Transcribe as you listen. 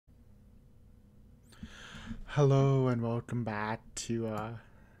Hello and welcome back to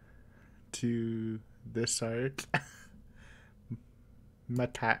this arc,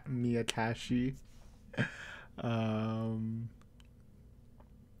 Meakashi. Um,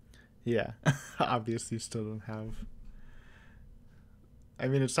 yeah, obviously still don't have. I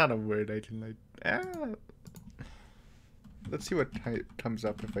mean, it's not a word I can like. Let's see what comes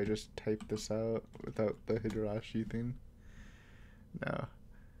up if I just type this out without the Higurashi thing. No,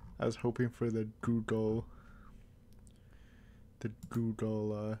 I was hoping for the Google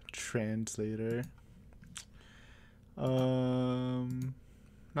translator. Um,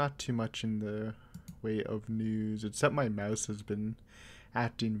 Not too much in the way of news, except my mouse has been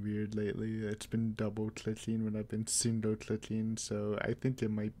acting weird lately. It's been double clicking when I've been single clicking, so I think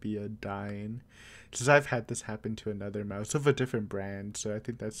it might be a dying. Because I've had this happen to another mouse of a different brand, so I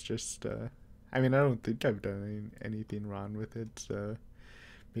think that's just. I mean, I don't think I've done anything wrong with it, so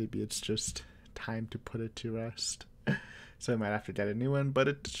maybe it's just time to put it to rest. So I might have to get a new one, but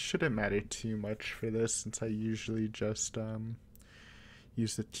it shouldn't matter too much for this since I usually just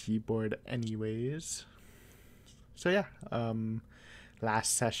use the keyboard anyways. So yeah,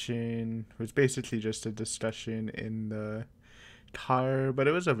 last session was basically just a discussion in the car, but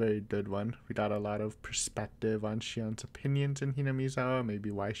it was a very good one. We got a lot of perspective on Shion's opinions in Hinamizawa, maybe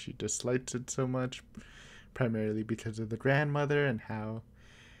why she dislikes it so much, primarily because of the grandmother and how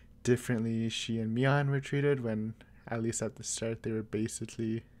differently she and Mion were treated when, at least at the start, they were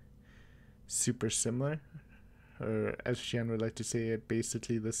basically super similar, or as Shion would like to say it,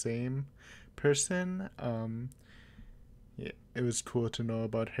 basically the same person. Yeah, it was cool to know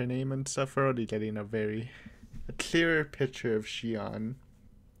about her name and stuff. We're already getting a clearer picture of Shion.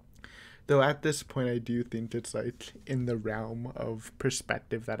 Though at this point, I do think it's like in the realm of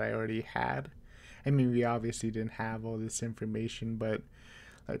perspective that I already had. I mean, we obviously didn't have all this information, but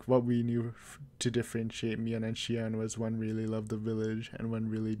like what we knew to differentiate Mion and Shion was one really loved the village and one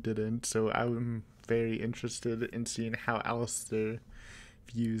really didn't. So I'm very interested in seeing how else their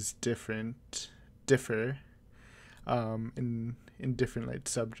views differ in different like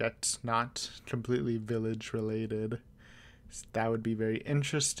subjects, not completely village related. So that would be very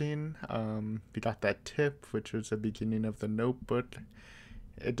interesting. We got that tip, which was the beginning of the notebook.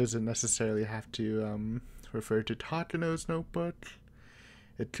 It doesn't necessarily have to refer to Takano's notebook.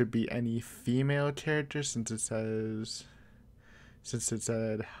 It could be any female character since it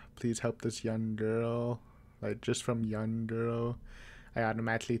said please help this young girl, like just from young girl. I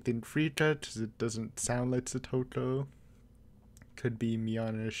automatically think Frita because it doesn't sound like Satoko. Could be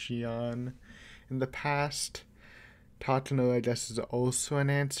Mion or Shion. In the past, Takano I guess is also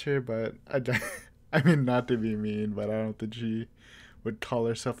an answer, but I mean not to be mean, but I don't think she would call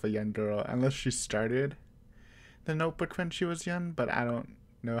herself a young girl unless she started the notebook when she was young, but I don't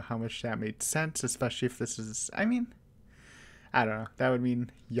know how much that made sense, especially if this is, I mean, I don't know. That would mean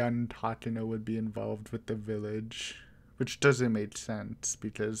young Takano would be involved with the village, which doesn't make sense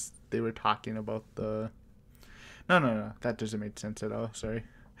because they were talking about the. No, that doesn't make sense at all. Sorry,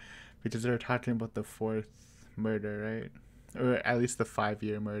 because they were talking about the fourth murder, right? Or at least the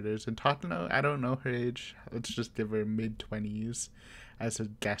 5-year murders. And Takano, I don't know her age. Let's just give her mid-20s as a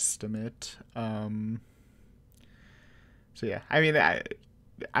guesstimate. So yeah, I mean,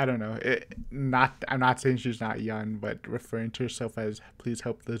 I don't know. I'm not saying she's not young, but referring to herself as "please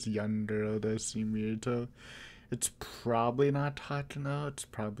help this young girl" does seem weird. So it's probably not Takano. It's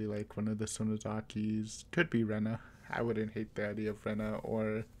probably like one of the Sonozakis. Could be Rena. I wouldn't hate the idea of Rena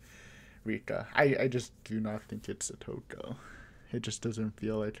or Rika. I just do not think it's Satoko. It just doesn't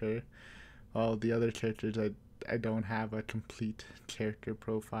feel like her. All the other characters I don't have a complete character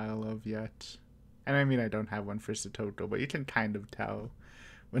profile of yet. And I mean, I don't have one for Satoko, but you can kind of tell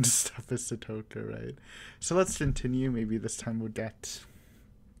when stuff is Satoko, right? So let's continue. Maybe this time we'll get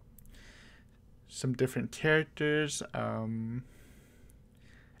some different characters. I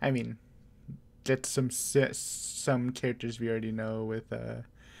mean, get some characters we already know with the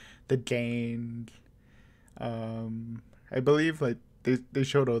gang. I believe like they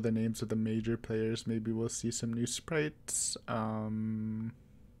showed all the names of the major players. Maybe we'll see some new sprites.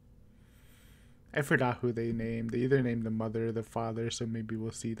 I forgot who they named. They either named the mother or the father, so maybe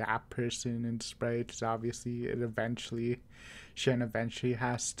we'll see that person in sprites. Obviously, Shen eventually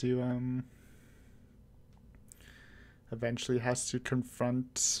has to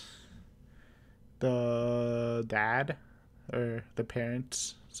confront the dad or the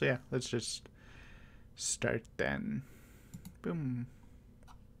parents. So yeah, let's just start then. Boom.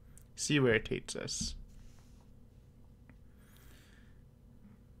 See where it takes us.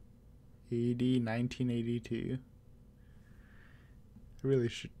 AD 1982. I really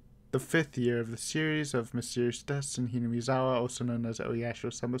should the 5th year of the series of mysterious deaths in Hinamizawa, also known as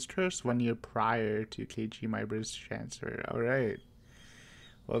Oyasho-sama's curse, 1 year prior to Keiji Maibara's transfer. Alright.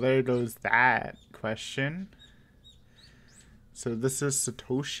 Well, there goes that question. So this is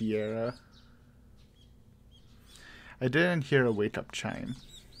Satoshi era. I didn't hear a wake-up chime.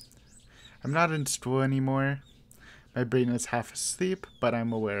 I'm not in school anymore. My brain is half asleep, but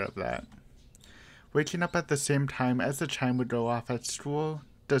I'm aware of that. Waking up at the same time as the chime would go off at school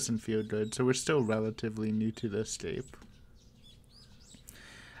doesn't feel good, so we're still relatively new to the escape.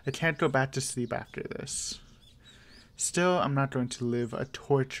 I can't go back to sleep after this. Still, I'm not going to live a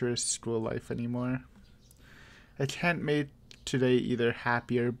torturous school life anymore. I can't make today either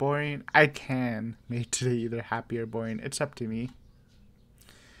happy or boring. I can make today either happy or boring. It's up to me.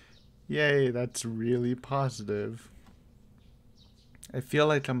 Yay, that's really positive. I feel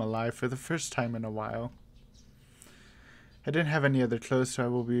like I'm alive for the first time in a while. I didn't have any other clothes, so I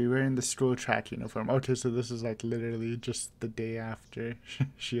will be wearing the school track uniform. Okay, so this is like literally just the day after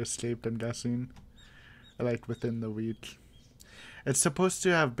she escaped, I'm guessing. Like within the week. It's supposed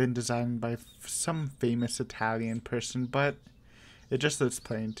to have been designed by some famous Italian person, but it just looks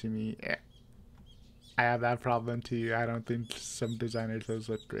plain to me. I have that problem too. I don't think some designer clothes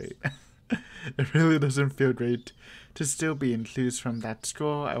look great. It really doesn't feel great to still be enclosed from that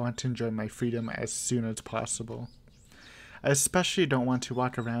school. I want to enjoy my freedom as soon as possible. I especially don't want to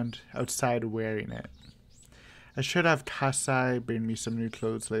walk around outside wearing it. I should have Kasai bring me some new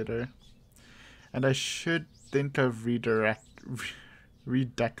clothes later. And I should think of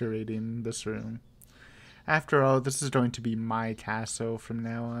redecorating this room. After all, this is going to be my castle from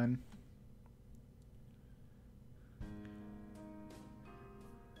now on.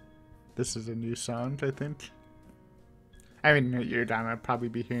 This is a new song, I think. I mean, you're gonna probably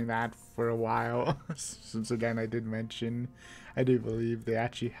be hearing that for a while. Since again, I did mention, I do believe they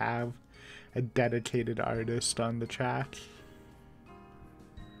actually have a dedicated artist on the track.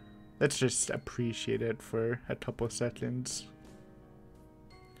 Let's just appreciate it for a couple seconds.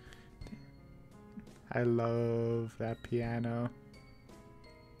 I love that piano.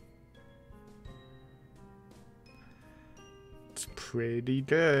 It's pretty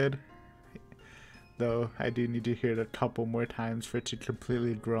good. Though I do need to hear it a couple more times for it to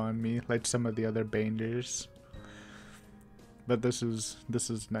completely grow on me, like some of the other bangers. But this is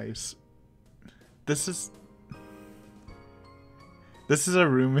nice. This is a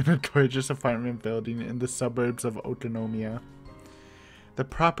room in a gorgeous apartment building in the suburbs of Otonomiya. The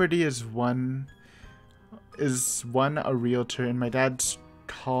property is one a realtor and my dad's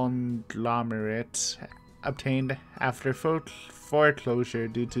conglomerate obtained after foreclosure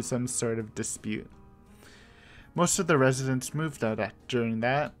due to some sort of dispute. Most of the residents moved out during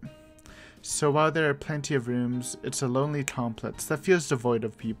that, so while there are plenty of rooms, it's a lonely complex that feels devoid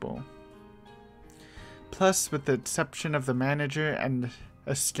of people. Plus, with the exception of the manager and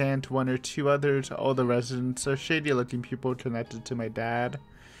a scant 1 or 2 others, all the residents are shady-looking people connected to my dad.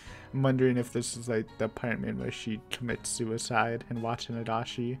 I'm wondering if this is like the apartment where she commits suicide in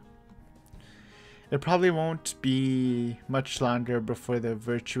Watanabashi. It probably won't be much longer before the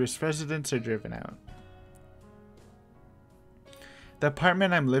virtuous residents are driven out. The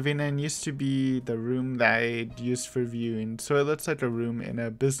apartment I'm living in used to be the room that I'd used for viewing, so it looks like a room in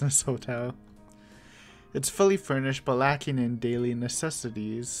a business hotel. It's fully furnished but lacking in daily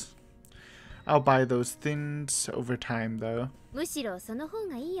necessities. I'll buy those things over time though.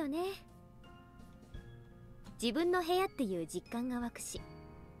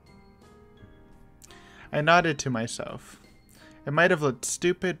 I nodded to myself. It might have looked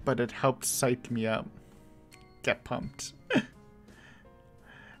stupid, but it helped psych me up. Get pumped.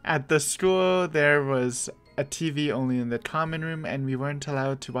 At the school, there was a TV only in the common room, and we weren't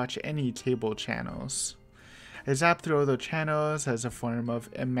allowed to watch any cable channels. I zapped through all the channels as a form of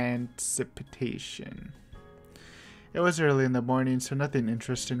emancipation. It was early in the morning, so nothing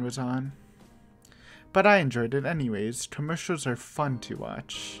interesting was on. But I enjoyed it anyways. Commercials are fun to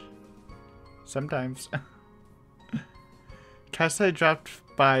watch. Sometimes. Kasai dropped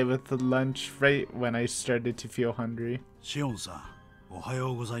by with the lunch right when I started to feel hungry. Shion-san,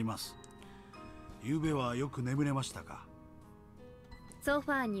 ohayou gozaimasu. Yube wa yoku nemuremashita ka?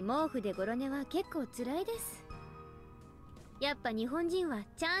 Sofa ni moufu de gorone wa kekkou tsurai desu. Yappa nihonjin wa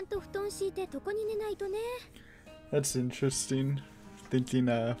chanto futon shiite toko ni nenaito ne. That's interesting. Thinking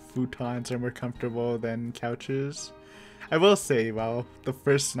futons are more comfortable than couches. I will say, well, the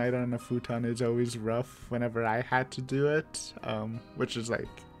first night on a futon is always rough whenever I had to do it, which is like,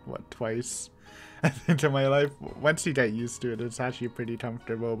 what, twice, I think, in my life. Once you get used to it, it's actually pretty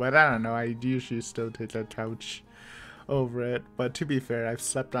comfortable, but I don't know, I usually still take a couch over it. But to be fair, I've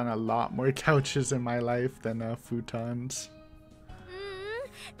slept on a lot more couches in my life than futons.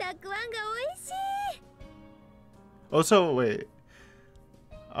 たくあんが美味しい。 Also, wait.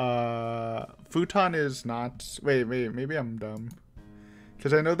 Futon is not. Wait, maybe I'm dumb.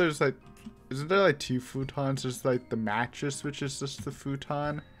 Because I know there's like. Isn't there like two futons? There's like the mattress, which is just the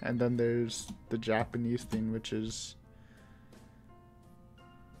futon, and then there's the Japanese thing, which is.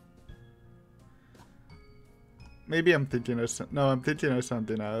 Maybe I'm thinking of no, I'm thinking of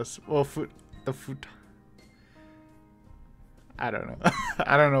something else. Well, the futon. I don't know.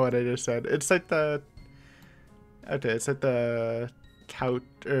 I don't know what I just said. It's like the. Okay, it's like the couch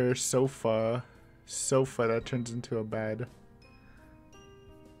or sofa that turns into a bed.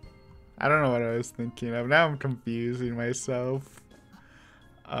 I don't know what I was thinking of. Now I'm confusing myself.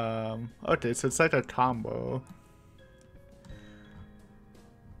 Okay, so it's like a combo.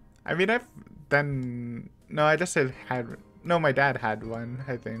 I mean, no, I just said had. No, my dad had one.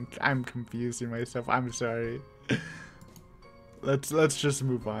 I think I'm confusing myself. I'm sorry. Let's just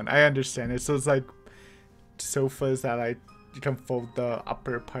move on. I understand it. So it's like sofas that like you can fold the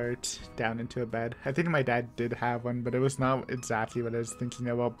upper part down into a bed. I think my dad did have one, but it was not exactly what I was thinking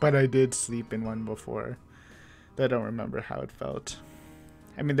about. But I did sleep in one before. I don't remember how it felt.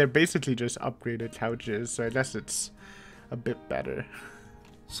 I mean, they're basically just upgraded couches, so I guess it's a bit better.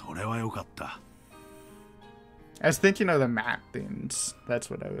 それは良かった。 I was thinking of the mat things. That's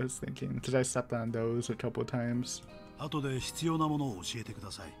what I was thinking, because I slept on those a couple times. 後で必要なものを教えてく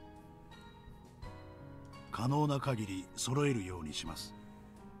ださい。可能な限り揃えるようにします。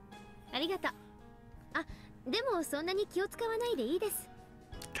ありがとう。あ、でもそんなに気を使わないでいいです。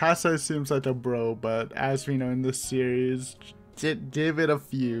 Kasai seems like a bro, but as we know in this series, give it a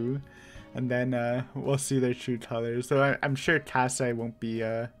few, and then we'll see their true colors. So I'm sure Kasai won't be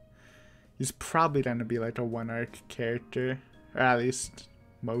he's probably gonna be like a one arc character, or at least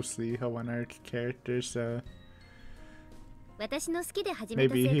mostly a one arc character. So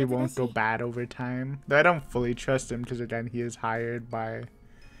maybe he won't go bad over time. Though I don't fully trust him because again he is hired by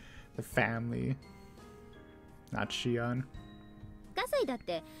the family, not Shion. ガサイだっ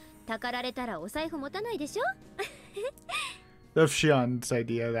てたかられたらお財布持たないでしょ。 If Shion's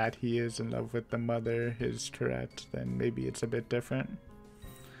idea that he is in love with the mother is correct, then maybe it's a bit different.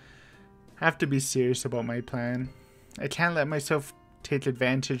 I have to be serious about my plan. I can't let myself take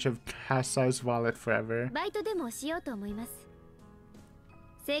advantage of Kasai's wallet forever. バイトでもしようと思います。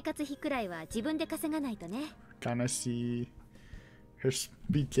生活費くらいは自分で稼がないとね。 Gonna see her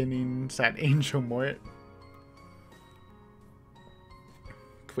beginnings at Angel Mort.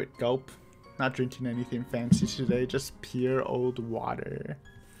 Quick gulp. Not drinking anything fancy today, just pure old water.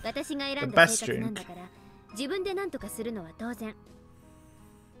 私が選んだ生活なんだから、自分で何とかするのは当然。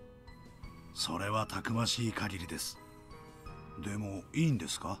それはたくましい限りです。でもいいんで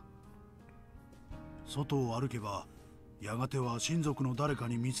すか？外を歩けばやがては親族の誰か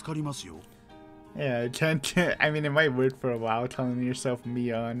に見つかりますよ。 Yeah, I mean, it might work for a while telling yourself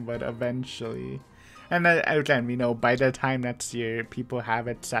Mion, but eventually. And again, we know by the time next year, people have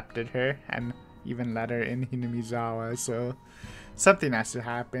accepted her and even let her in Hinamizawa, so something has to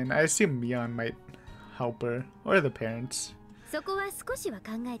happen. I assume Mion might help her, or the parents. そこは少しは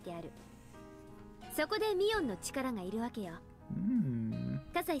考えてある。そこでミオンの力がいるわけよ。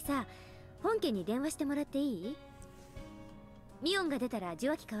葛西さ、本家に電話してもらっていい？ミオンが出たら受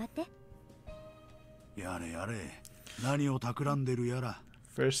話器変わって。やれやれ、何を企んでるやら。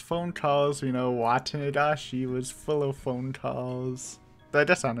 First phone calls, we know Watanabe was full of phone calls. I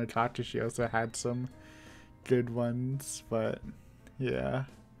guess Anatoshi also had some good ones, but yeah.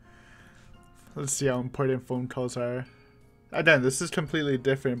 Let's see how important phone calls are. Again, this is completely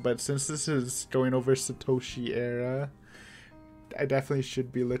different, but since this is going over Satoshi era, I definitely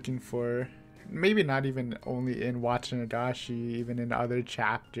should be looking for, maybe not even only in Watanabe, even in other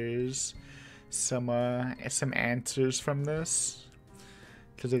chapters, some answers from this.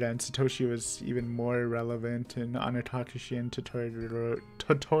 Because again, Satoshi was even more relevant in Anatoshi and Tatara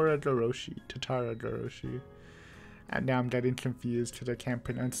Doroshi. And now I'm getting confused because I can't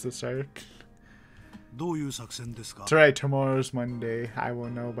pronounce this arc. It's right, tomorrow's Monday. I will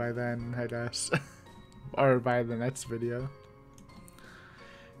know by then, I guess. Or by the next video.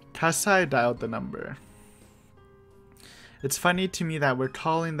 Kasai dialed the number. It's funny to me that we're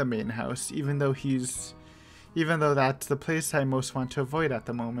calling the main house, even though that's the place I most want to avoid at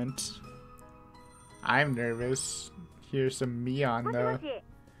the moment. I'm nervous. Here's some Mion though.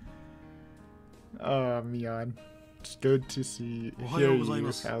 Oh, Mion. It's good to hear you,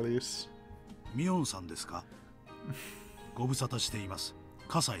 at least. ミオンさんですか？ご無沙汰しています。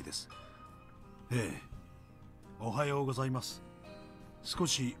葛西です。ええ。おはようございます。少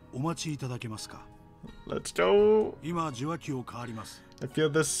しお待ちいただけますか。 Let's go. 今受話器を変わります。 I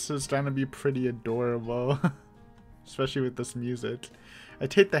feel this is gonna be pretty adorable, especially with this music. I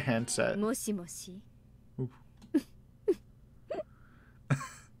take the handset. もしもし。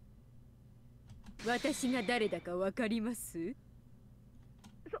私が誰だかわかります？そ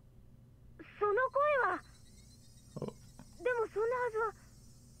の声は。でもそんなはずは。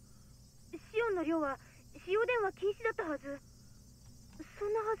シオンの寮は使用電話禁止だったはず。そ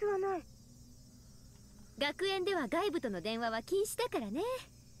んなはずはない。学園では外部との電話は禁止だからね。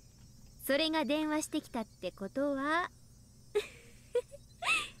それが電話してきたってことは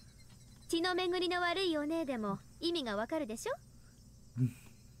血の巡りの悪いお姉でも意味がわかるでしょ。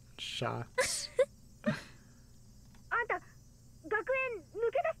Shots. あんた学園抜け出し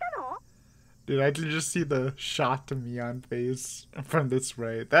たの？ Dude, I can just see the shot to Mion face from this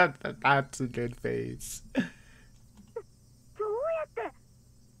right. That's a good face. どうやって？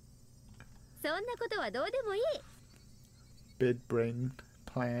そんなことはどうでもいい。Big brain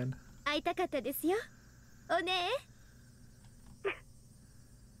plan. 会いたかったですよ、お姉。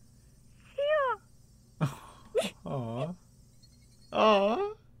Aww.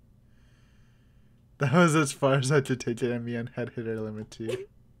 Aww. That was as far as I could take it, and Mion had hit her limit too.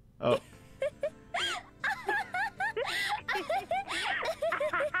 Oh.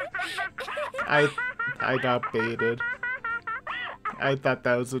 I got baited. I thought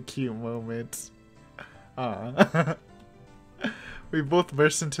that was a cute moment. Aw. We both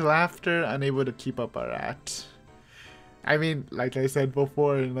burst into laughter, unable to keep up our act. I mean, like I said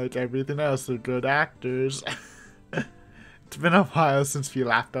before, and like everything else, they're good actors. It's been a while since we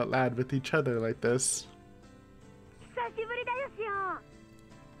laughed out loud with each other like this. 久しぶりだよ、シオン。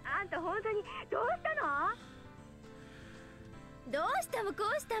あんた本当にどうしたの？どうしたもこ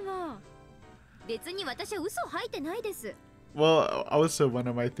うしたも。別に私は嘘吐いてないです。 Well, also one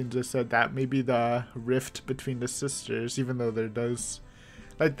of my things I said that maybe the rift between the sisters, even though there does,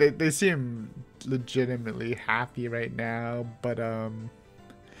 like they seem legitimately happy right now, but I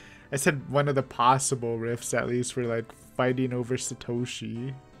said one of the possible rifts at least were like fighting over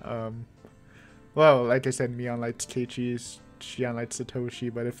Satoshi. Well, like I said, Mion likes Keiichi, Shion likes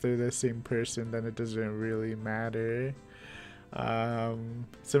Satoshi, but if they're the same person, then it doesn't really matter.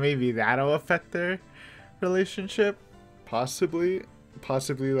 So maybe that'll affect their relationship. Possibly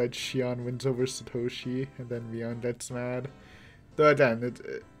like Shion wins over Satoshi and then Mion gets mad. Though again,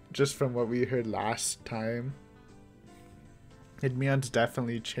 just from what we heard last time, Mion's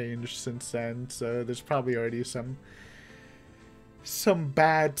definitely changed since then, so there's probably already some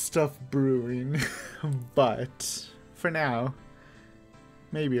bad stuff brewing. But for now,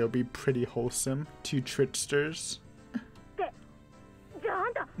 maybe it'll be pretty wholesome. Two tricksters. じゃああ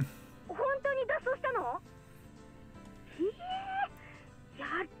んた本当に脱走したの？や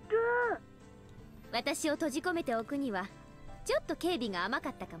る。私を閉じ込めておくにはちょっと警備が甘か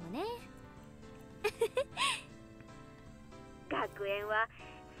ったかもね。学園は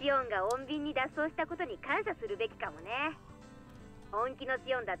シオンが穏便に脱走したことに感謝するべきかもね。本気の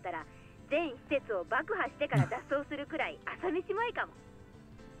シオンだったら全施設を爆破してから脱走するくらい朝飯前かも。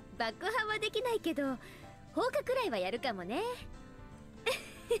爆破はできないけど放火くらいはやるかもね。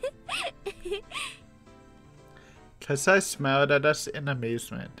Kasai smiled at us in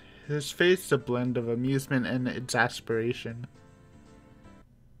amazement, his face a blend of amusement and exasperation.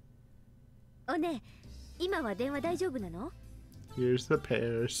 おね、今は電話大丈夫なの？ Here's the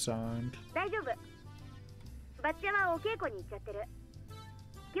pair song. 大丈夫。バッチャはお稽古に行っちゃってる。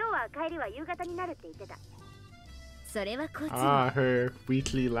今日は帰りは夕方になるって言ってた。それは交通。Ah, her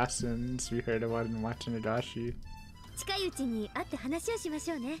weekly lessons we heard about in Higurashi. 近いうちに会って話をしま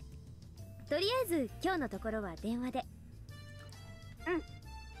しょうね。とりあえず今日のところは電話で。うん。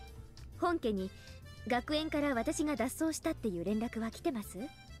本家に学園から私が脱走したっていう連絡は来てます？にゃ。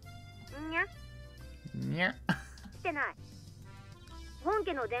にゃ。来てない。本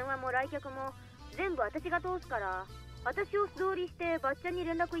家の電話も来客も全部私が通すから、私を素通りしてバッチャに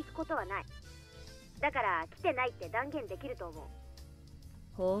連絡行くことはない。だから来てないって断言できると思う。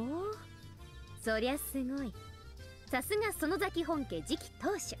ほう、そりゃすごい。さすが園崎本家次期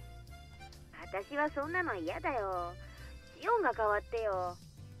当主。私はそんなの嫌だよ。シオンが変わってよ。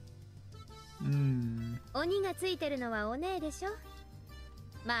鬼がついてるのはお姉でしょ。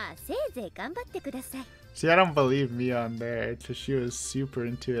まあせいぜい頑張ってください。See, I don't believe Mion there, because she was super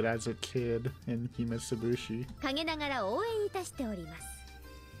into it as a kid in Himatsubushi. 陰ながら応援いたしております。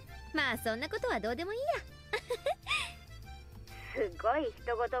まあそんなことはどうでもいいや。すごい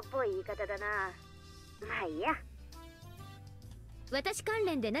人事っぽい言い方だな。まあいいや。私関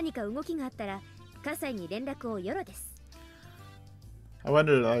連で何か動きがあったら葛西に連絡をよろです。 I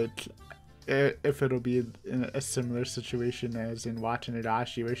wonder, like, if it'll be in a similar situation as in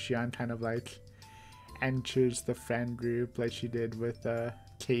Watanabe, where Shion kind of like enters the friend group like she did with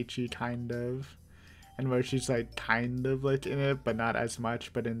Keiichi, kind of, and where she's like kind of like in it but not as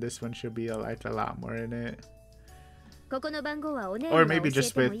much, but in this one she'll be like a lot more in it. ここの番号はお姉に Or は maybe 教え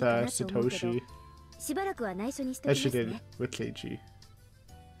just てもい with いかなと思うけど、 Satoshi, しばらくは内緒にしと as きま she す did ね。 with Keiichi.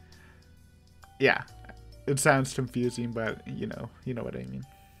 Yeah, it sounds confusing, but you know what I mean.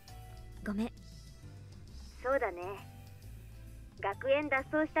 ごめん。そうだね。学園脱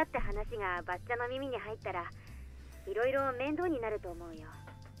走したって話がバッチャの耳に入ったら、いろいろ面倒になると思うよ。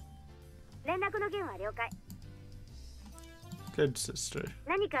連絡の件は了解。 Good sister.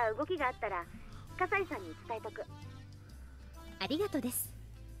 何か動きがあったら、葛西さんに伝えとく。ありがとうです。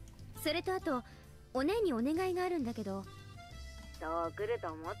それとあと、お姉にお願いがあるんだけど。そう来る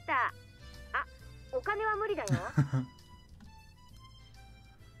と思った。あ、お金は無理だよ。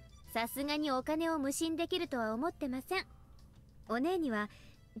さすがにお金を無心できるとは思ってません。お姉には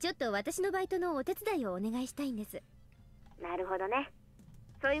ちょっと私のバイトのお手伝いをお願いしたいんです。なるほどね。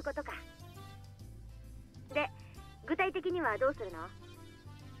そういうことか。で、具体的にはどうするの？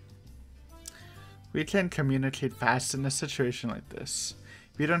 We can communicate fast in a situation like this.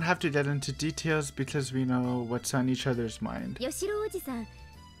 We don't have to get into details because we know what's on each other's mind. 吉郎おじさん、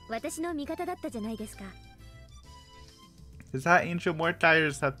私の味方だったじゃないですか。Is that Angel Mort guy or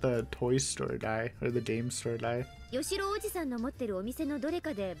is that the toy store guy or the game store guy? 吉郎おじさんの持ってるお店のどれ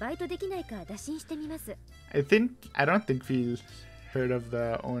かでバイトできないか打診してみます。I don't think we heard of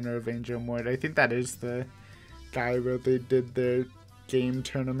the owner of Angel Mort. I think that is the guy where they did their game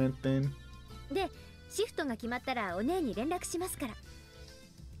tournament thing. で、シフトが決まったらお姉に連絡しますから。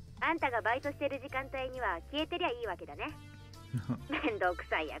あんたがバイトしてる時間帯には消えてりゃいいわけだね。めんどく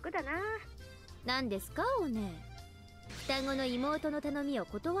さい役だな。何ですかお姉。双子の妹の頼みを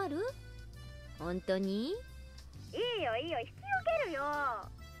断る？本当に？いいよいいよ、引き受けるよ。あ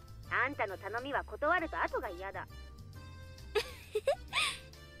んたの頼みは断ると後が嫌だ。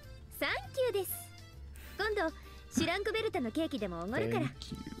サンキューです。今度シュランクベルタのケーキでもおごるから。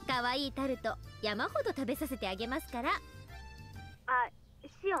可愛いタルト山ほど食べさせてあげますから。あ、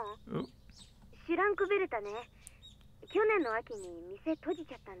シオン。シュランクベルタね。去年の秋に店閉じ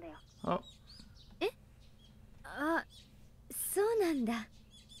ちゃったんだよ。え？あ、そうなんだ。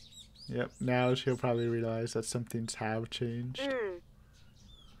Yep, now she'll probably realize that some things have changed.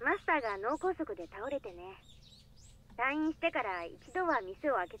 マスターが脳梗塞で倒れてね。退院してから一度は店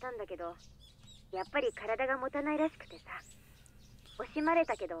を開けたんだけど、やっぱり体が持たないらしくてさ。惜しまれ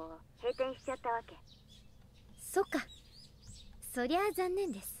たけど閉店しちゃったわけ。そっか。そりゃあ残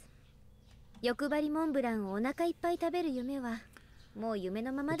念です。欲張りモンブランをお腹いっぱい食べる夢はもう夢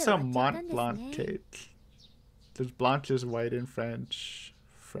のままで終わっちゃったんですね。 It's a Mont Blanc cake. Does Blanc is white in French?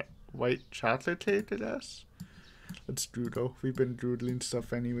 White chocolate cake, I guess? Let's doodle. We've been doodling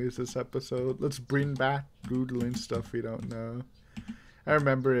stuff anyways this episode. Let's bring back doodling stuff we don't know. I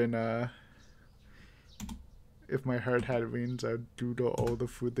remember in If My Heart Had Wings, I'd doodle all the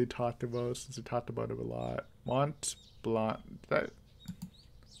food they talked about since they talked about it a lot. Mont Blanc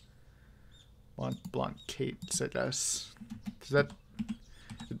cakes, I guess.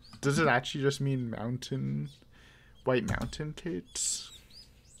 Does it actually just mean white mountain cakes?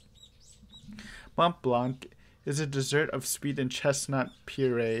 Mont Blanc is a dessert of sweet and chestnut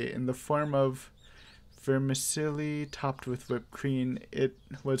puree in the form of vermicelli topped with whipped cream. It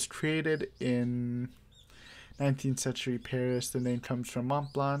was created in 19th century Paris. The name comes from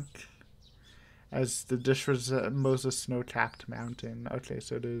Mont Blanc, as the dish resembles a snow-capped mountain. Okay,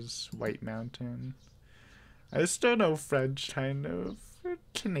 so it is White Mountain. I still know French, kind of.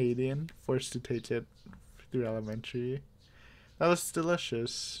 Canadian, forced to take it through elementary. That was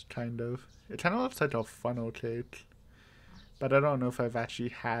delicious, kind of. It kind of looks like a funnel cake, but I don't know if I've actually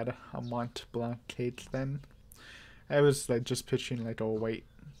had a Mont Blanc cake then. I was like just picturing like a white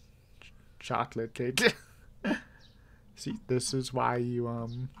chocolate cake. See, this is why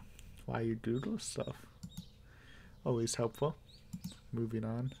you doodle stuff. Always helpful. Moving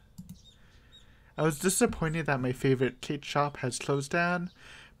on. I was disappointed that my favorite cake shop has closed down,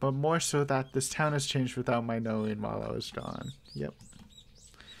 but more so that this town has changed without my knowing while I was gone. Yep.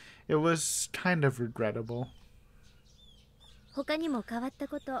 It was kind of regrettable. 他にも変わった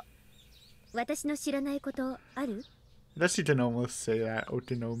こと、私の知らないことある? I guess you can almost say that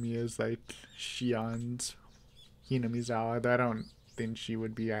Otonomiya is like Shion's Hinamizawa, though I don't think she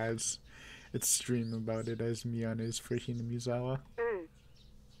would be as extreme about it as Mion is for Hinamizawa.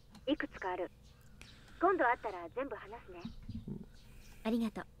 いくつかある。今度会ったら全部話すね。ありが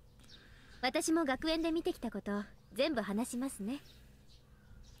とう。私も学園で見てきたこと全部話しますね。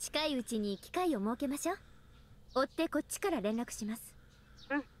近いうちに機会を設けましょう。追ってこっちから連絡します。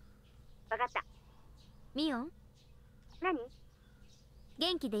うん、わかった。ミオン、何？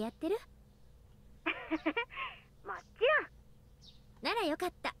元気でやってる？もちろん。ならよかっ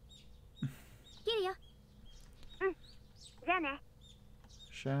た。切るよ。うん、じゃあね。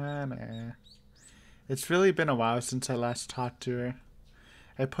Shana. It's really been a while since I last talked to her.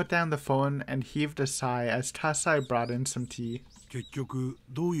 I put down the phone and heaved a sigh as Tasai brought in some tea. 結局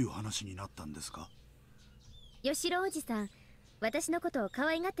どういう話になったんですか？吉郎おじさん、私のことを可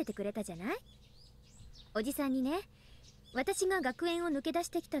愛がっててくれたじゃない？おじさんにね、私が学園を抜け出し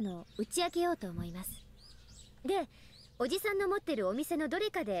てきたのを打ち明けようと思います。で、おじさんの持ってるお店のど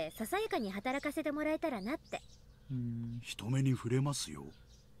れかでささやかに働かせてもらえたらなって。人目に触れますよ。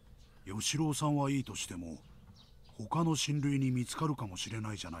吉郎さんはいいとしても他の親類に見つかるかもしれ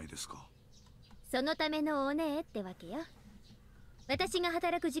ないじゃないですか。そのためのお姉ってわけよ。私が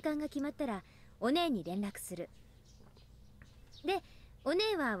働く時間が決まったらお姉に連絡する。で、お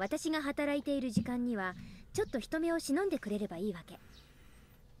姉は私が働いている時間にはちょっと人目を忍んでくれればいいわけ。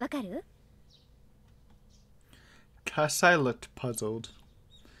わかる？ Tasai looked puzzled.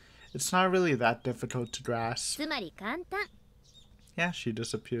 It's not really that difficult to grasp. つまり簡単。Yeah, she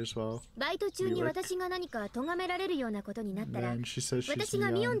disappears while バイト中に私が何か咎められるようなことになったら、 then she says she's 私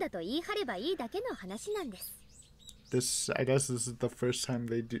がミオン young. だと言い張ればいいだけの話なんです。This, I guess this is the first time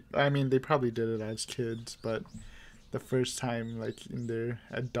they do. I mean, they probably did it as kids, but the first time, like, in their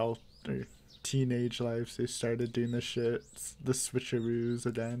adult or teenage lives, they started doing the shit, the switcheroos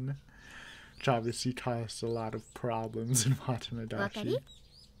again, which obviously caused a lot of problems in Watanabe.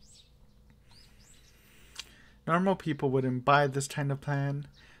 Normal people wouldn't buy this kind of plan,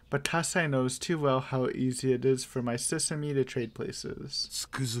 but Tasai knows too well how easy it is for my sis and me to trade places. つ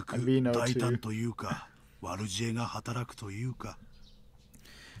くづく And we know 大胆 too. というか悪知恵が働くというか。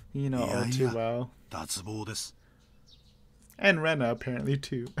 You know all too well. 脱帽です。 And Rena apparently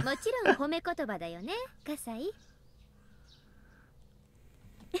too. もちろん褒め言葉だよね、葛西。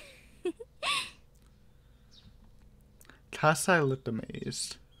Kasai looked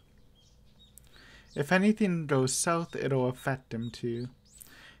amazed. If anything goes south, it'll affect him too.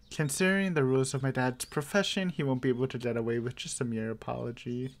 Considering the rules of my dad's profession, he won't be able to get away with just a mere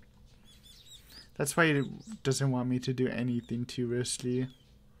apology. That's why he doesn't want me to do anything too risky.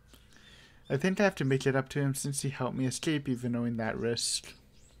 I think I have to make it up to him since he helped me escape even knowing that risk.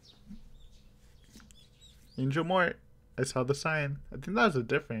 Angel Mort. I saw the sign. I think that was a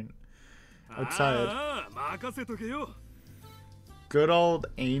different outside. Good old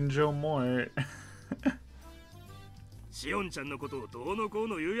Angel Mort. シオンちゃんのことをどうのこう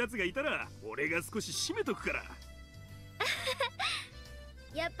の言うやつがいたら俺が少し締めとくから。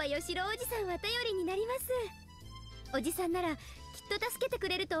やっぱ吉郎おじさんは頼りになります。おじさんならきっと助けてく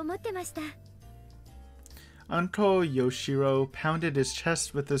れると思ってました。 Uncle Yoshiro pounded his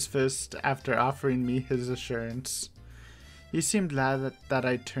chest with his fist after offering me his assurance. He seemed glad that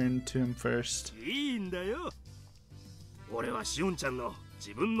I turned to him first. いいんだよ。俺はシオンちゃんの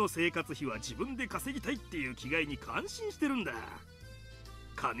自分の生活費は自分で稼ぎたいっていう気概に感心してるんだ。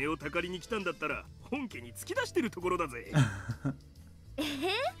金をたかりに来たんだったら本家に突き出してるところだぜ。あ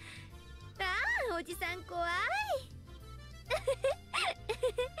あ、おじさん怖い。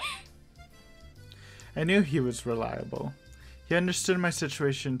I knew he was reliable. He understood my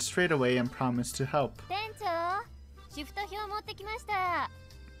situation straight away and promised to help. 店長、シフト表持ってきました。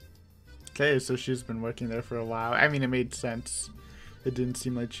 Okay, so she's been working there for a while. I mean, it made sense. It didn't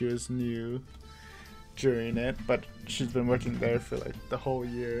seem like she was new during it, but she's been working there for like the whole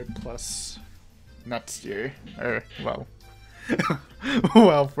year plus next year. Or, well,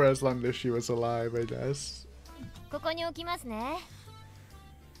 well, for as long as she was alive, I guess. ここに置きますね。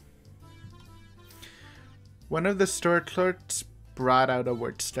 One of the store clerks brought out a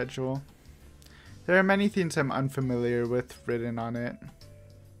work schedule. There are many things I'm unfamiliar with written on it.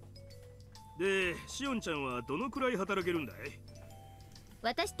 で、シオンちゃんはどのくらい働けるんだい？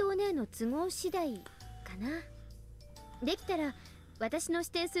私とお姉の都合次第かな。できたら私の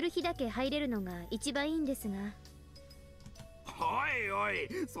指定する日だけ入れるのが一番いいんですが。おいおい、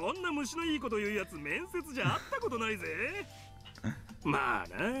そんな虫のいいこと言うやつ面接じゃ会ったことないぜ。まあ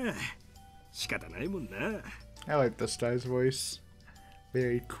な、仕方ないもんな。I like this guy's voice.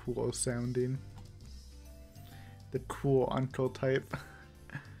 Very cool sounding. The cool uncle type.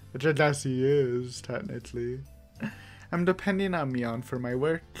 Which I guess he is, technically. I'm depending on Mion for my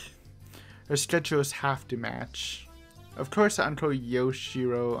work. Our schedules have to match. Of course, Uncle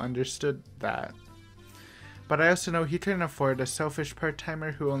Yoshiro understood that. But I also know he couldn't afford a selfish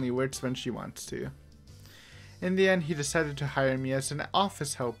part-timer who only works when she wants to. In the end, he decided to hire me as an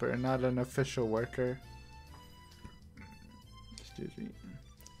office helper, not an official worker. Excuse me.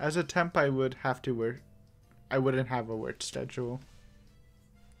 As a temp, I wouldn't have a work schedule.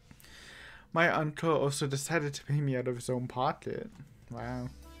 My uncle also decided to pay me out of his own pocket. Wow.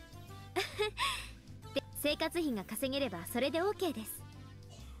 生活費が稼げればそれで OK です。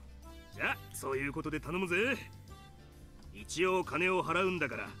じゃあそういうことで頼むぜ。一応金を払うんだ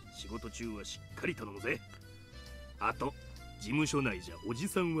から仕事中はしっかり頼むぜ。あと事務所内じゃおじ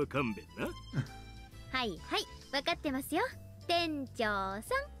さんは勘弁な。はいはい、分かってますよ、店長さ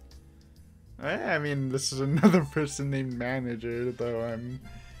ん。I mean, this is another person named manager, though I'm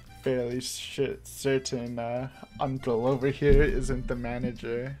fairly certain Uncle over here isn't the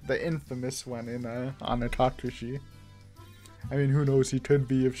manager, the infamous one in Anatakushi. I mean, who knows, he could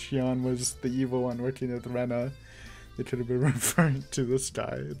be if Shion was the evil one working with Rena. They could have been referring to this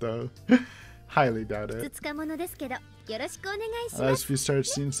guy, though. Highly doubt it. Unless we start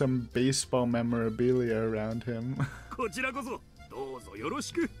seeing some baseball memorabilia around him.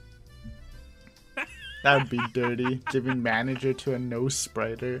 That would be dirty, giving manager to a nose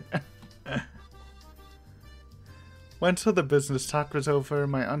spriter. Once all the business talk was over,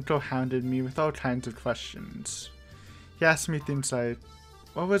 my uncle hounded me with all kinds of questions. He asked me things like,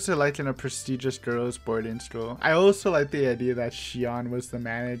 what was it like in a prestigious girls' boarding school? I also like the idea that Shion was the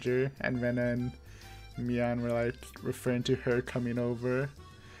manager, and Rena and Mion were like referring to her coming over.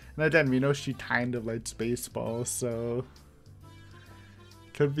 And again, we know she kind of likes baseball, so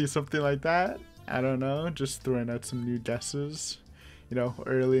could be something like that. I don't know, just throwing out some new guesses. You know,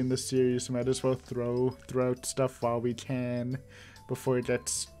 early in the series, might as well throw out stuff while we can before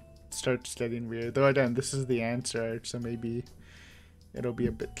it starts getting weird. Though again, this is the answer arc, so maybe it'll be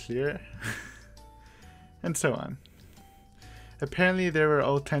a bit clearer. And so on. Apparently there were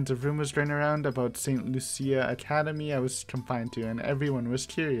all kinds of rumors going around about St. Lucia Academy I was confined to, and everyone was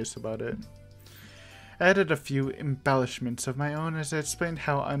curious about it. I added a few embellishments of my own as I explained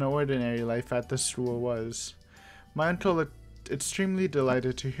how unordinary life at the school was. My uncle looked extremely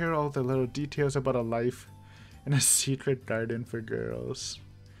delighted to hear all the little details about a life in a secret garden for girls.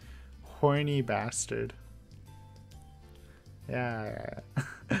 Horny bastard. Yeah.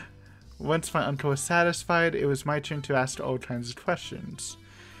 Once my uncle was satisfied, it was my turn to ask all kinds of questions.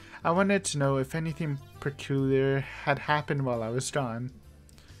 I wanted to know if anything peculiar had happened while I was gone.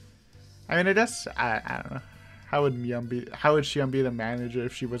 I mean, I guess, I don't know. How would Shion be the manager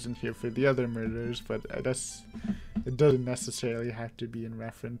if she wasn't here for the other murders? But I guess it doesn't necessarily have to be in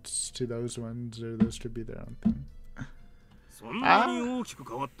reference to those ones, or those could be their own thing.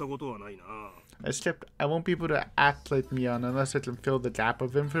 I skipped. I want people to act like Mion unless I can fill the gap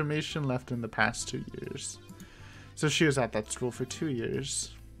of information left in the past 2 years. So she was at that school for 2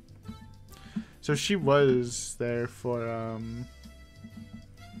 years. So she was there for,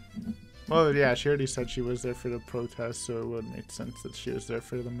 well, yeah, she already said she was there for the protest, so it would make sense that she was there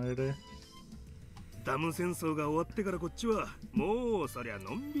for the murder.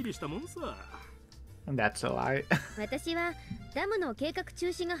 And that's a lie. 私はダムの計画中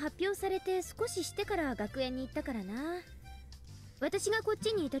止が発表されて少ししてから学園に行ったからな。私がこっち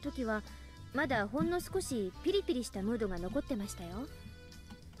にいた時はまだほんの少しピリピリしたムードが残ってましたよ。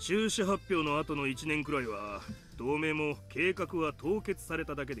中止発表の後の1年くらいは同盟も計画は凍結され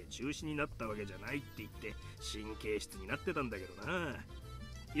ただけで中止になったわけじゃないって言って神経質になってたんだけどな。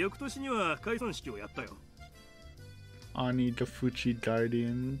翌年には解散式をやったよ。Ani the Fuchi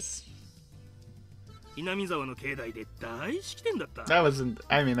Guardians. 稲見沢の境内で大式典だった。That wasn't,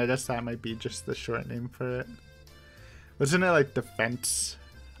 I mean, I guess that might be just the short name for it. Wasn't it like Defense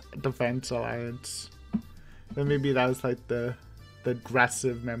Alliance? Then maybe that was like the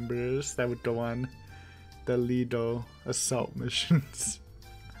aggressive members that would go on the Lido assault missions.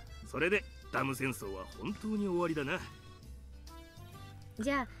 それでダム戦争は本当に終わりだな。じ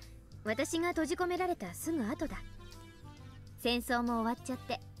ゃあ私が閉じ込められたすぐ後だ。戦争も終わっちゃっ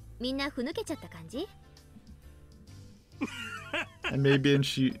てみんなふぬけちゃった感じ？ And maybe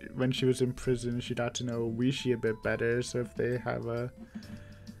when she was in prison, she got to know Oishi a bit better. So if they have a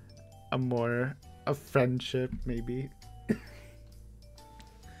friendship, maybe.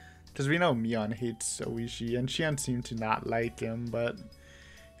 Because we know Mion hates Oishi, and Shion seemed to not like him, but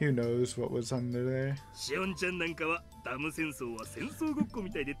who knows what was under there.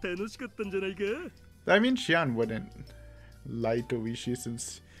 I mean, Shion wouldn't like Oishi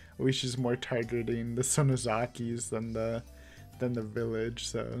since Oishi's more targeting the Sonozakis than the village,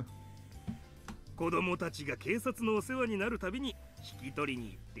 so. 子供たちが警察のお世話になるたびに引き取り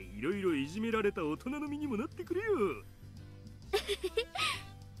に行っていろいろいじめられた大人の身にもなってくれよ。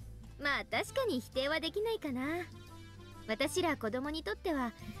まあ確かに否定はできないかな。私ら子供にとって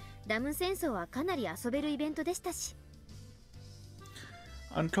はダム戦争はかなり遊べるイベントでしたし。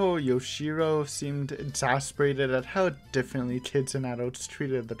Uncle Yoshiro seemed exasperated at how differently kids and adults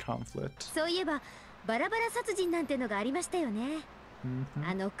treated the conflict. そういえばバラバラ殺人なんてのがありましたよね。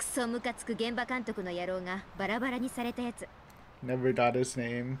あのクソムカつく現場監督の野郎がバラバラにされたやつ。Never got his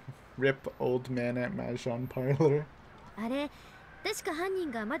name. Rip old man at Mahjong parlor. あれ、確か犯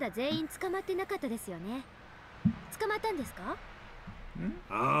人がまだ全員捕まってなかったですよね。捕まったんですか？あ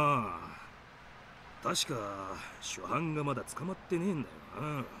あ、確か主犯がまだ捕まってねえんだよ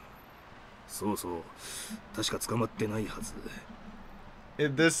な。そうそう、確か捕まってないはず。I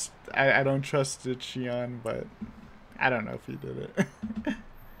don't trust it, Shion, but I don't know if he did it.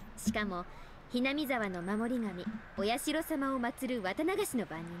 しかもひなみ沢の守り神お社様を祀る綿流しの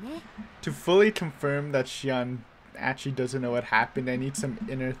番にね。To fully confirm that Shion actually doesn't know what happened, I need some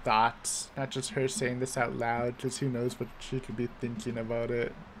inner thoughts. Not just her saying this out loud, just who knows what she could be thinking about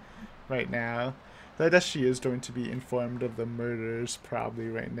it right now. I guess she is going to be informed of the murders probably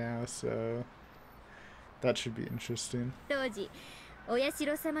right now, so that should be interesting. 当時お社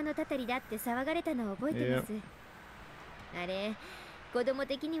様のたたりだって騒がれたのを覚えてます。あれ、子供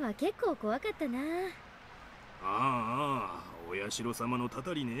的には結構怖かったな。ああ、お社様のた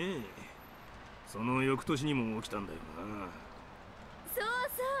たりね。その翌年にも起きたんだよな。そう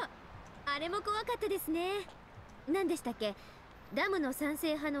そう、あれも怖かったですね。何でしたっけ、ダムの賛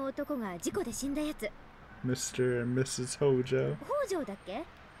成派の男が事故で死んだやつ。 Mr. and Mrs. Hojo. 北条だっけ。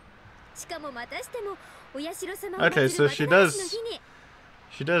しかもまたしてもお社様を Okay, 祀 so る she 綿流しの日に。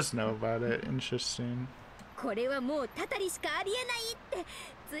 she does know about it. Interesting. これはもうたたりしかありえないって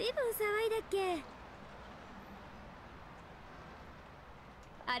ずいぶん騒いだっけ。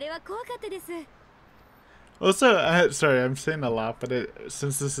あれは怖かったです。 Also, sorry, I'm saying a lot, but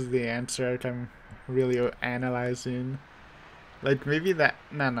since this is the answer, I'm really analyzing. Like, maybe that...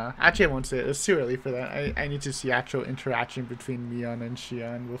 No. Actually, I won't say it. It's too early for that. I need to see actual interaction between Mion and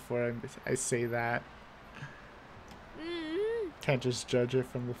Shion before I say that. Can't just judge it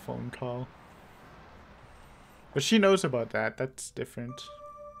from the phone call. But she knows about that. That's different.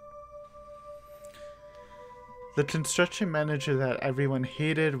 The construction manager that everyone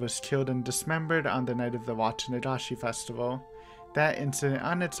hated was killed and dismembered on the night of the Watanashi festival. That incident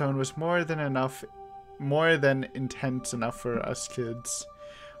on its own was more than intense enough for us kids.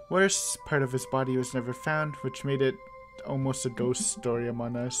 Worse, part of his body was never found, which made it almost a ghost story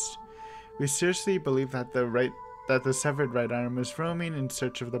among us. We seriously believe that the severed right arm was roaming in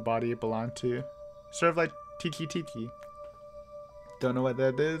search of the body it belonged to. Sort of like Tiki Tiki. Don't know what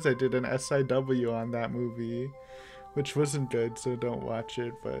that is. I did an SIW on that movie, which wasn't good, so don't watch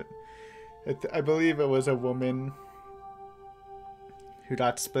it, but I believe it was a woman who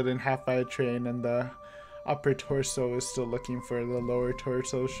got split in half by a train, and the upper torso is still looking for the lower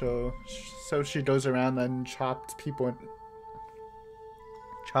torso, so she goes around and chops people in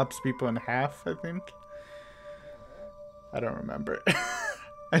half, I think. I don't remember.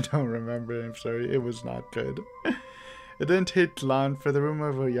 I don't remember, I'm sorry. It was not good. It didn't take long for the rumor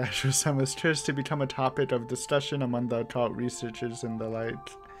of Oyasho-sama's curse to become a topic of discussion among the occult researchers and the like,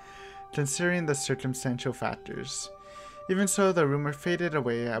 considering the circumstantial factors. Even so, the rumor faded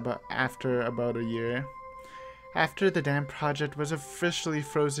away after about a year. After the dam project was officially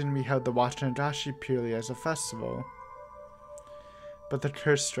frozen, we held the Watanashi purely as a festival. But the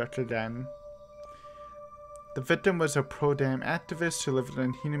curse struck again. The victim was a pro-dam activist who lived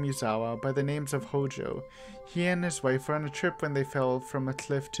in Hinamizawa by the names of Hojo. He and his wife were on a trip when they fell from a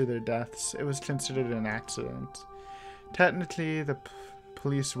cliff to their deaths. It was considered an accident. Technically, the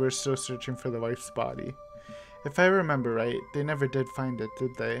police were still searching for the wife's body. If I remember right, they never did find it,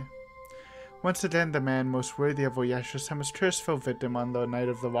 did they? Once again, the man most worthy of Oyasho-sama's curse fell victim on the night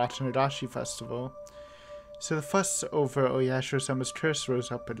of the Watanashi festival. So the fuss over Oyasho-sama's curse rose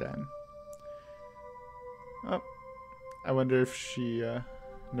up again. Oh, I wonder if she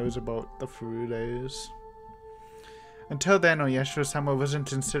knows about the Furudes. Until then, Oyasho-sama wasn't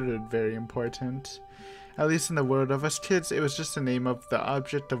considered very important. At least in the world of us kids, it was just the name of the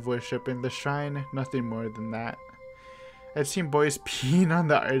object of worship in the shrine, nothing more than that. I'd seen boys peeing on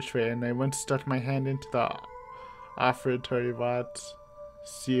the archway, and I once stuck my hand into the offertory pots.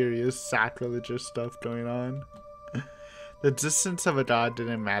 Serious sacrilegious stuff going on. The existence of a god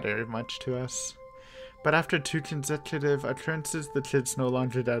didn't matter much to us. But after 2 consecutive occurrences, the kids no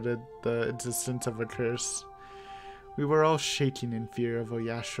longer doubted the existence of a curse. We were all shaking in fear of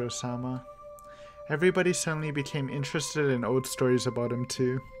Oyasho-sama. Everybody suddenly became interested in old stories about him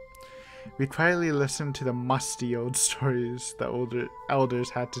too. We quietly listened to the musty old stories the older elders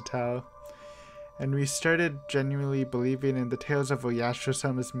had to tell, and we started genuinely believing in the tales of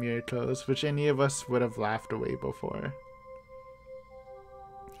Oyashiro-sama's miracles, which any of us would have laughed away before.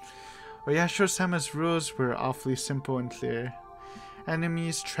 Oyashiro-sama's rules were awfully simple and clear.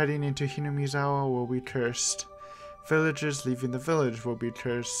 Enemies treading into Hinamizawa will be cursed. Villagers leaving the village will be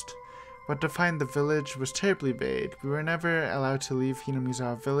cursed. What defined the village was terribly vague. We were never allowed to leave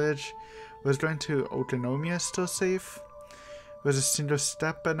Hinamizawa village. Was going to Otonomiya still safe? Was a single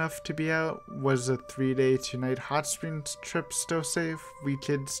step enough to be out? Was a 3-day 2-night hot springs trip still safe? We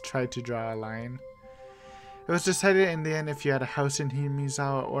kids tried to draw a line. It was decided in the end if you had a house in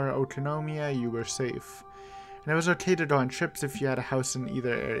Hinamizawa or Otonomiya, you were safe. And it was okay to go on trips if you had a house in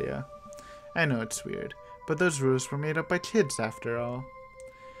either area. I know it's weird, but those rules were made up by kids after all.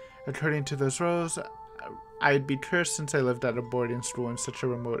 According to those rules, I'd be cursed since I lived at a boarding school in such a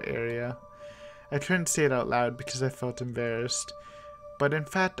remote area. I couldn't say it out loud because I felt embarrassed, but in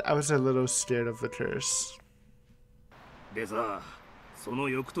fact I was a little scared of the curse. でさ、その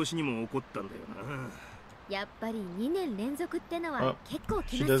翌年にも起こったんだよな。やっぱり2年連続ってのは結構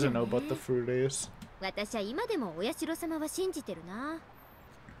き She ますよ doesn't know ね。 about the fruit days. 私は今でもお社様は信じてるな。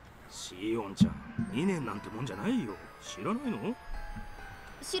シオンちゃん、2年なんてもんじゃないよ。知らないの？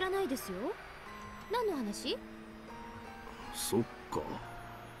知らないですよ。何の話？そっか。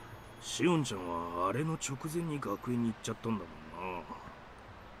シオンちゃんはあれの直前に学園に行っちゃったんだもんな。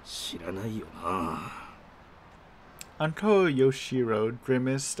知らないよな。Uncle Yoshiro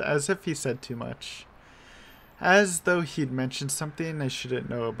grimaced as if he said too much. As though he'd mentioned something I shouldn't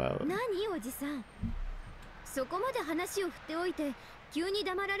know about. 何おじさん。そこまで話を振っておいて急に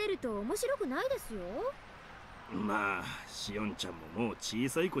黙られると面白くないですよ。まあ、シオンちゃんももう小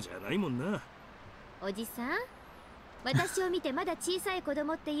さい子じゃないもんな。おじさん、私を見てまだ小さい子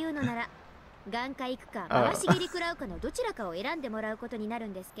供っていうのなら眼科行くか回し切り食らうかのどちらかを選んでもらうことになる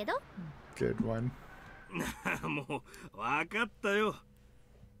んですけど。Good one. もう分かったよ。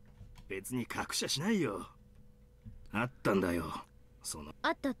別に隠しゃしないよ。あったんだよ。その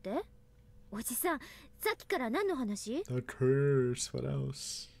あったって？おじさん、さっきから何の話？ The curse. What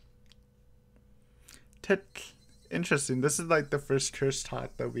else? Tick. Interesting. This is like the first curse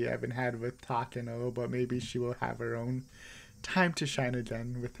talk that we haven't had with Takano, but maybe she will have her own time to shine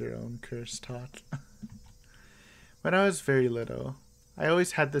again with her own curse talk. When I was very little, I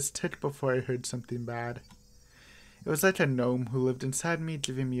always had this tick before I heard something bad. It was like a gnome who lived inside me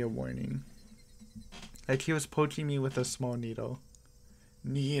giving me a warning. Like he was poking me with a small needle.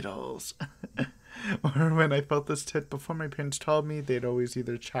 Needles. Or when I felt this tick before my parents told me, they'd always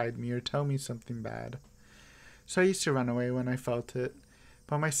either chide me or tell me something bad. So I used to run away when I felt it,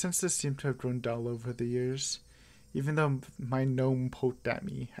 but my senses seemed to have grown dull over the years. Even though my gnome poked at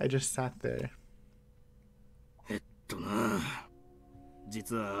me, I just sat there.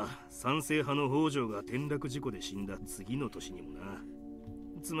 実は賛成派の北条が転落事故で死んだ次の年にもな。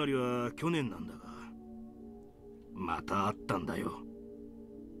つまりは去年なんだが、またあったんだよ。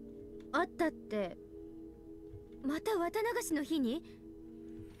あったって、また綿流しの日に？ 3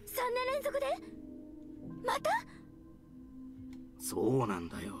 年連続で？また？そうなん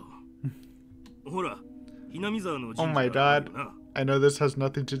だよ。ほら、南沢の Oh my god. I know this has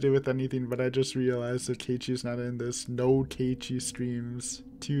nothing to do with anything, but I just realized that Keiichi's not in this. No Keiichi streams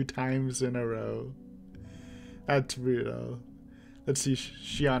 2 times in a row. That's brutal. Let's see,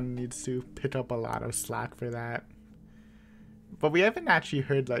 Shion needs to pick up a lot of slack for that. But we haven't actually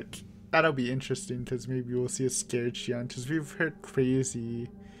heard, like, that'll be interesting, because maybe we'll see a scared Shion, because we've heard crazy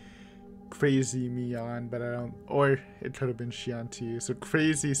Mion, but I don't, or it could have been Shion too. So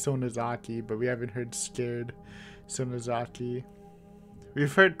crazy Sonozaki, but we haven't heard scared Sonozaki.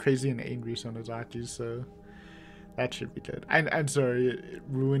 We've heard crazy and angry Sonozaki, so that should be good. I'm sorry,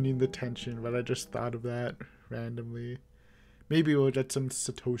 ruining the tension, but I just thought of that randomly. Maybe we'll get some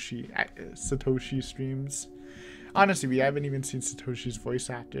Satoshi streams. Honestly, we haven't even seen Satoshi's voice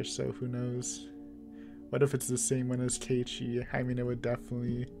actor, so who knows? What if it's the same one as Keiichi? I mean, it would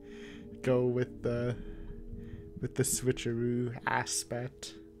definitely go with the switcheroo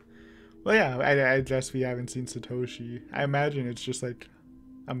aspect. Well, yeah, I guess we haven't seen Satoshi. I imagine it's just like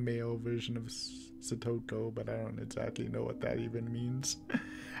a male version of Satoko, but I don't exactly know what that even means.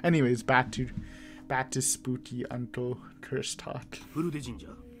 Anyways, back to spooky Uncle Curse talk.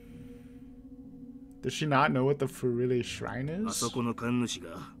 Does she not know what the Furule Shrine is?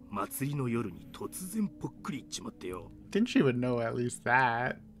 Think she would know at least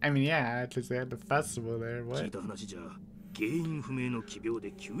that. I mean, yeah, because they had the festival there. What? 原因不明の奇病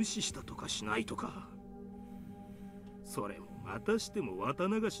で急死したとかしないとか。それもまたしても綿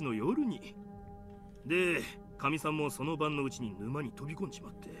流しの夜に。で、かみさんもその晩のうちに沼に飛び込んじま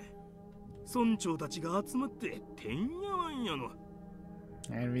って、村長たちが集まっててんやわんやの。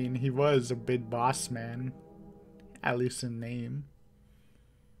I mean, he was a big boss man, at least in name.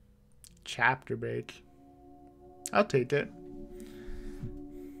 Chapter break. I'll take it.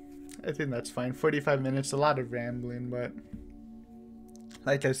 I think that's fine. 45 minutes, a lot of rambling, but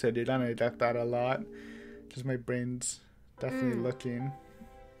like I said, you're gonna adapt that a lot. Because my brain's definitely looking.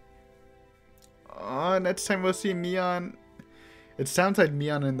 Oh, next time we'll see Mion. It sounds like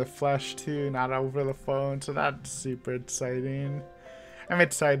Mion in the flesh too, not over the phone, so that's super exciting. I'm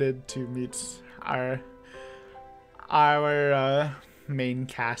excited to meet our main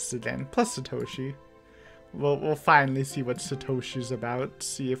cast again, plus Satoshi. We'll finally see what Satoshi's about,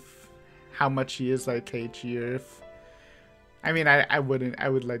 see if how much he is like Keiichi, or if I mean I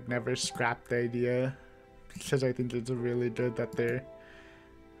would like never scrap the idea, because I think it's really good that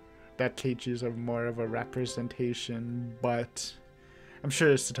Keiichi's are more of a representation, but I'm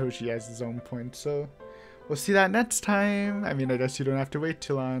sure Satoshi has his own point, so we'll see that next time. I mean, I guess you don't have to wait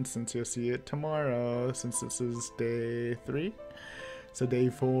too long, since you'll see it tomorrow, since this is day 3. So day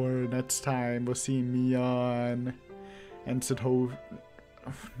 4, next time, we'll see Mion and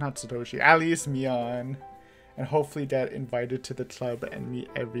not Satoshi, at least Mion, and hopefully get invited to the club and meet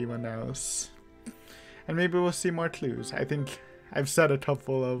everyone else. And maybe we'll see more clues. I think I've said a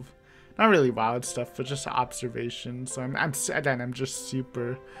couple of, not really wild stuff, but just observations. So I'm just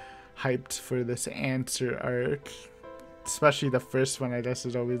super hyped for this answer arc. Especially the first one, I guess,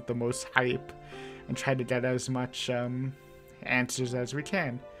 is always the most hype. And try to get as much answers as we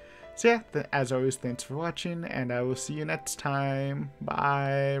can. So yeah, as always, thanks for watching, and I will see you next time.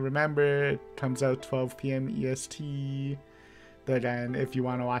 Bye. Remember, it comes out 12 p.m. EST. But again, if you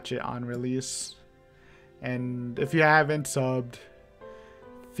want to watch it on release. And if you haven't subbed,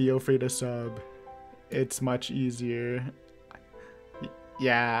 feel free to sub. It's much easier.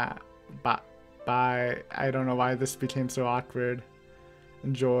 Yeah. Bye. I don't know why this became so awkward.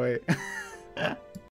 Enjoy.